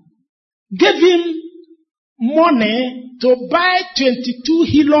governor gave him money to buy 22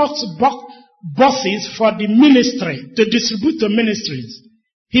 Hilux buses for the ministry, to distribute to ministries.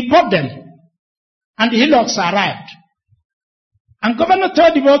 He bought them, and the Hilux arrived. And governor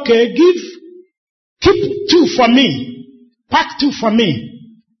told him, okay, keep 2 for me, pack 2 for me,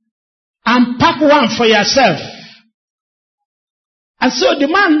 and pack 1 for yourself. And so the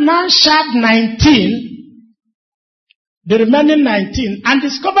man now shared 19, the remaining 19, and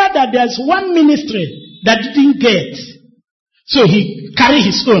discovered that there's one ministry that didn't get. So he carried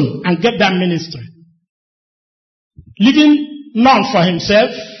his own and gave that ministry, leaving none for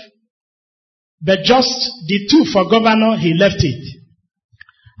himself, but just the 2 for governor. He left it.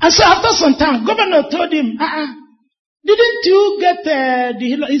 And so after some time, governor told him, didn't you get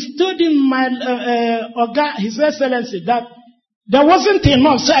he told him, His Excellency, that there wasn't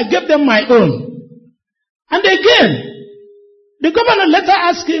enough, so I gave them my own. And again, the governor later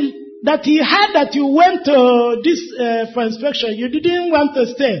asked him that he heard that you went to this for inspection. You didn't want to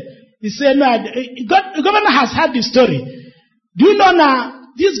stay. He said, no, the governor has heard the story. Do you know now,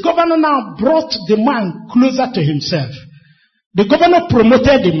 this governor now brought the man closer to himself. The governor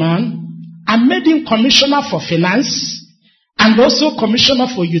promoted the man and made him commissioner for finance and also commissioner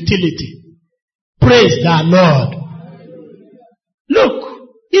for utility. Praise the Lord. Look,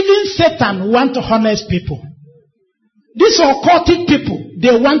 even Satan wants honest people. These occultic people,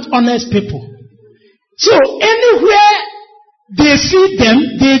 they want honest people. So anywhere they see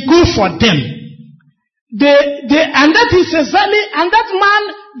them, they go for them. And that is exactly, and that man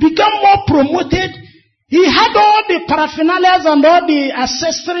became more promoted. He had all the paraphernalia and all the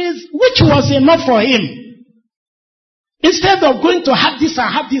accessories, which was enough for him. Instead of going to have this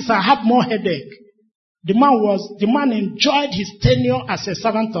and have more headache, the man enjoyed his tenure as a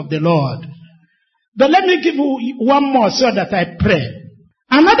servant of the Lord. But let me give you one more so that I pray.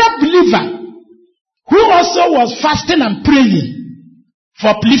 Another believer who also was fasting and praying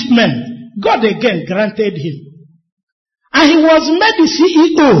for upliftment, God again granted him. And he was made the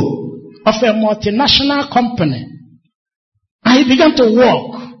CEO of a multinational company. And he began to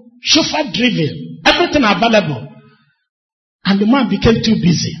work, chauffeur driven, everything available. And the man became too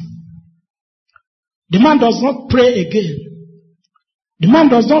busy. The man does not pray again. The man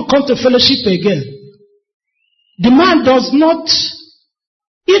does not come to fellowship again. The man does not,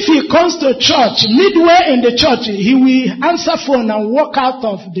 if he comes to church, midway in the church, he will answer phone and walk out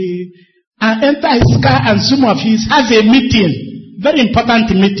of and enter his car and some of his has a meeting, very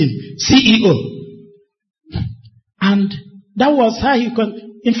important meeting, CEO. And that was how he could,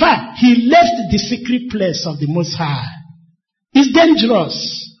 in fact, he left the secret place of the Most High. It's dangerous.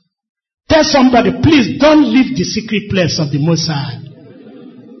 Tell somebody, please don't leave the secret place of the Most High.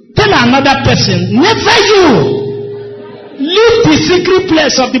 Tell another person, never you leave the secret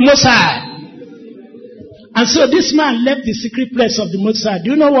place of the Most High. And so this man left the secret place of the Most High.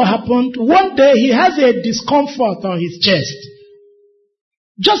 Do you know what happened? One day he has a discomfort on his chest.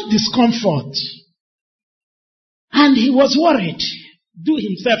 Just discomfort. And he was worried. Do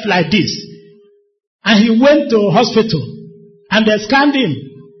himself like this. And he went to hospital. And they scanned him.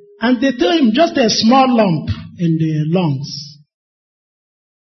 And they told him just a small lump in the lungs.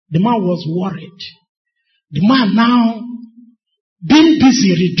 The man was worried. The man now, being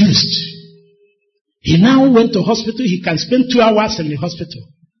busy, reduced. He now went to hospital. He can spend 2 hours in the hospital.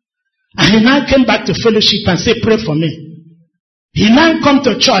 And he now came back to fellowship and said, pray for me. He now come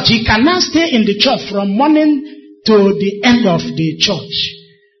to church. He can now stay in the church from morning to the end of the church.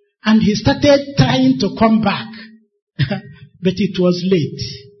 And he started trying to come back. But it was late.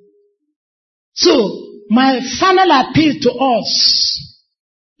 So, my final appeal to us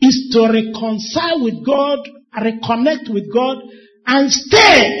is to reconcile with God, reconnect with God, and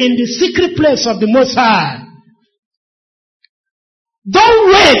stay in the secret place of the Most High. Don't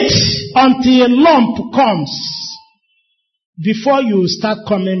wait until a lump comes before you start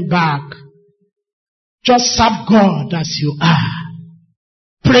coming back. Just serve God as you are.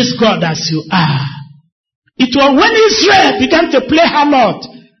 Praise God as you are. It was when Israel began to play harlot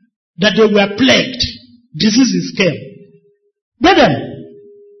that they were plagued. Diseases came. Brethren,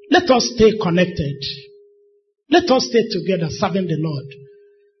 let us stay connected. Let us stay together serving the Lord.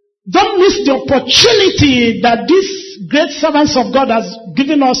 Don't miss the opportunity that these great servants of God has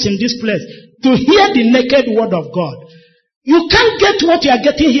given us in this place to hear the naked word of God. You can't get what you are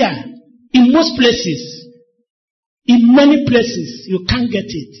getting here in most places. In many places, you can't get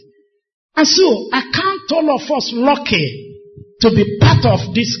it. And so, I count all of us lucky to be part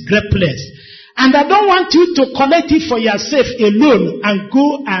of this great place. And I don't want you to collect it for yourself alone and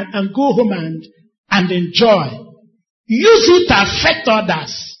go home and enjoy. Use it to affect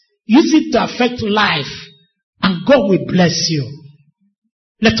others. Use it to affect life. And God will bless you.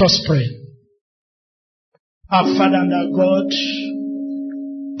 Let us pray. Our Father and our God,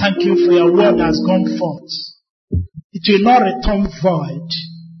 thank you for your word that has gone forth. It will not return void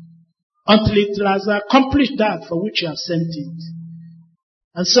until it has accomplished that for which you have sent it.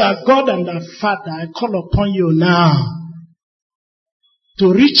 And so our God and our Father, I call upon you now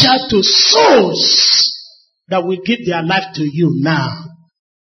to reach out to souls that will give their life to you now.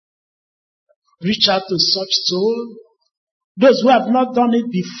 Reach out to such souls, those who have not done it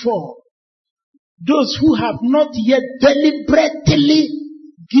before, those who have not yet deliberately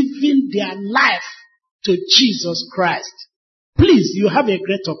given their life to Jesus Christ. Please, you have a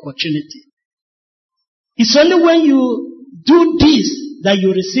great opportunity. It's only when you do this that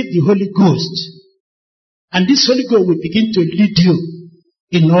you receive the Holy Ghost. And this Holy Ghost will begin to lead you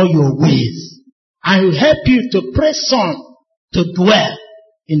in all your ways. And will help you to press on to dwell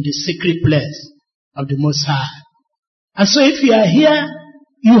in the secret place of the Most High. And so if you are here,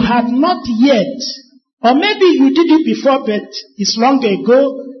 you have not yet, or maybe you did it before but it's long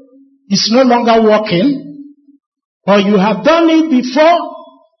ago, it's no longer working, or you have done it before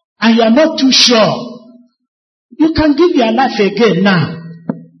and you are not too sure, you can give your life again now.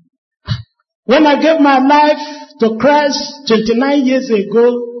 When I gave my life to Christ 29 years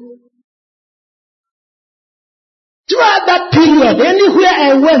ago, throughout that period, anywhere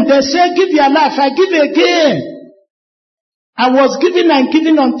I went, they say, give your life. I give again. I was giving and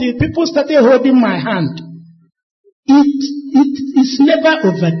giving until people started holding my hand. It is never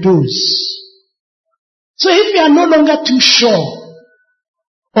overdose. So if you are no longer too sure,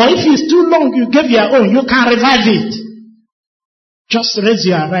 or if it's too long you gave your own, you can revive it. Just raise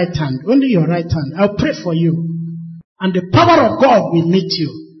your right hand, only your right hand. I'll pray for you. And the power of God will meet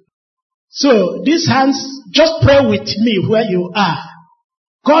you. So these hands, just pray with me where you are.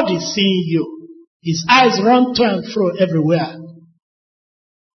 God is seeing you. His eyes run to and fro everywhere.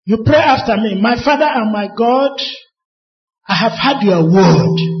 You pray after me. My Father and my God, I have heard your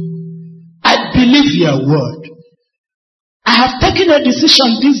word. I believe your word. I have taken a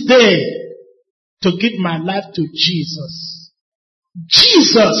decision this day to give my life to Jesus.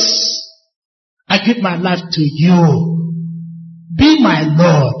 Jesus, I give my life to you. Be my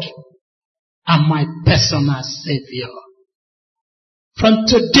Lord and my personal Savior. From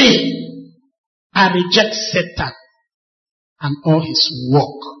today, I reject Satan and all his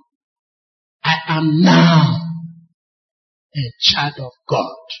work. I am now a child of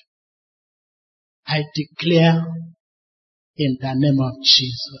God. I declare in the name of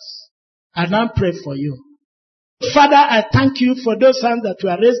Jesus. I now pray for you. Father, I thank you for those hands that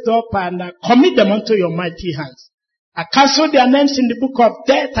were raised up, and I commit them unto your mighty hands. I cancel their names in the book of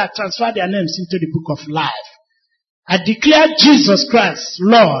death. I transfer their names into the book of life. I declare Jesus Christ,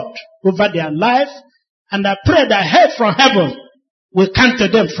 Lord, over their life, and I pray that help from heaven will come to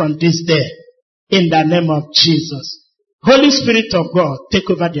them from this day, in the name of Jesus. Holy Spirit of God, take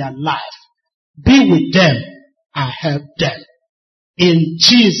over their life. Be with them and help them. In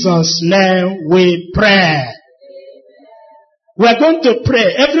Jesus' name we pray. We are going to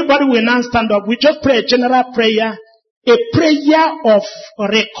pray. Everybody will now stand up. We just pray a general prayer, a prayer of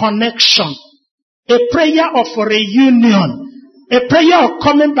reconnection, a prayer of reunion, a prayer of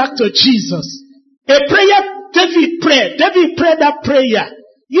coming back to Jesus, a prayer David prayed. David prayed that prayer.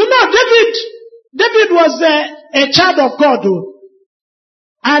 You know, David was a child of God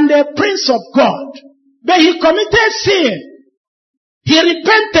and a prince of God, but he committed sin. He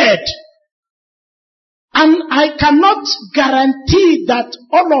repented. And I cannot guarantee that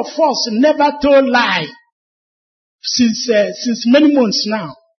all of us never told lie since many months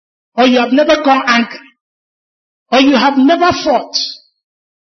now. Or you have never gone angry. Or you have never fought.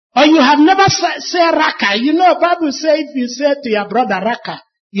 Or you have never said raka. You know, the Bible says if you say to your brother raka,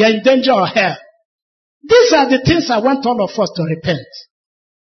 you are in danger of hell. These are the things I want all of us to repent.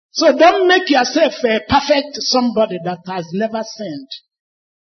 So don't make yourself a perfect somebody that has never sinned.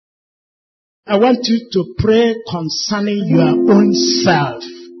 I want you to pray concerning your own self.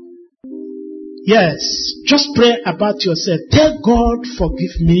 Yes, just pray about yourself. Tell God,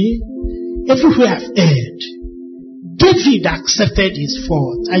 forgive me everywhere I've erred. David accepted his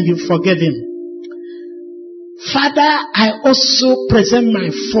fault and you forgave him. Father, I also present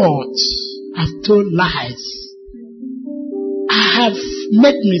my faults. I've told lies. I have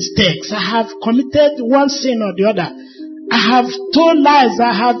made mistakes. I have committed one sin or the other. I have told lies.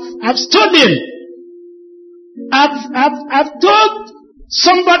 I've stolen. I've told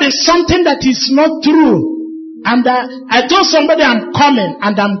somebody something that is not true. And I told somebody I'm coming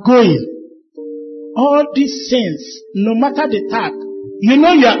and I'm going. All these sins, no matter the type, you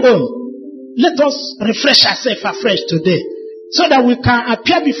know your own. Let us refresh ourselves afresh today so that we can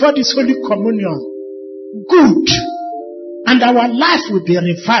appear before this Holy Communion good. And our life will be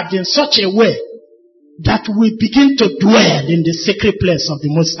revived in such a way that we begin to dwell in the sacred place of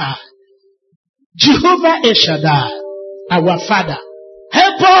the Most High. Jehovah El Shaddai, our Father,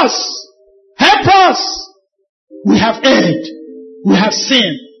 help us! Help us! We have erred. We have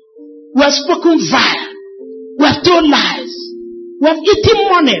sinned. We have spoken vile. We have told lies. We have eaten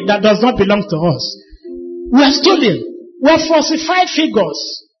money that does not belong to us. We have stolen. We have falsified figures.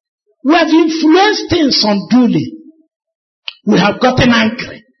 We have influenced things unduly. We have gotten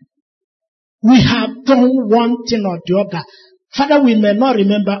angry. We have done one thing or the other. Father, we may not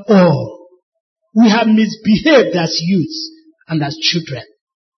remember all. We have misbehaved as youths and as children.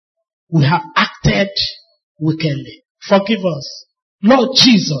 We have acted wickedly. Forgive us. Lord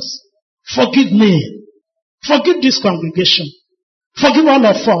Jesus, forgive me. Forgive this congregation. Forgive all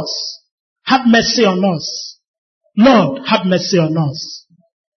of us. Have mercy on us. Lord, have mercy on us.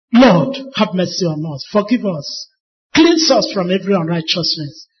 Lord, have mercy on us. Forgive us. Cleanse us from every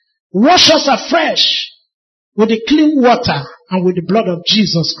unrighteousness. Wash us afresh with the clean water and with the blood of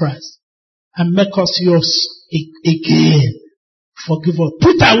Jesus Christ. And make us yours again. Forgive us.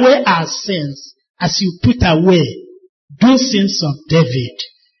 Put away our sins as you put away those sins of David.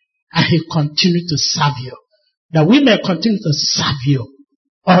 And he continued to serve you. That we may continue to serve you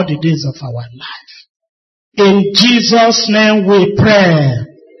all the days of our life. In Jesus' name we pray.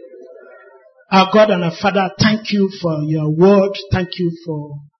 Our God and our Father, thank you for your word. Thank you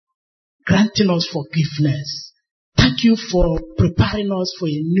for granting us forgiveness. Thank you for preparing us for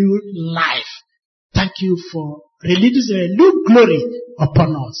a new life. Thank you for releasing a new glory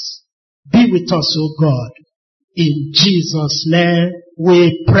upon us. Be with us, O God. In Jesus' name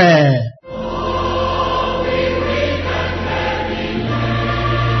we pray.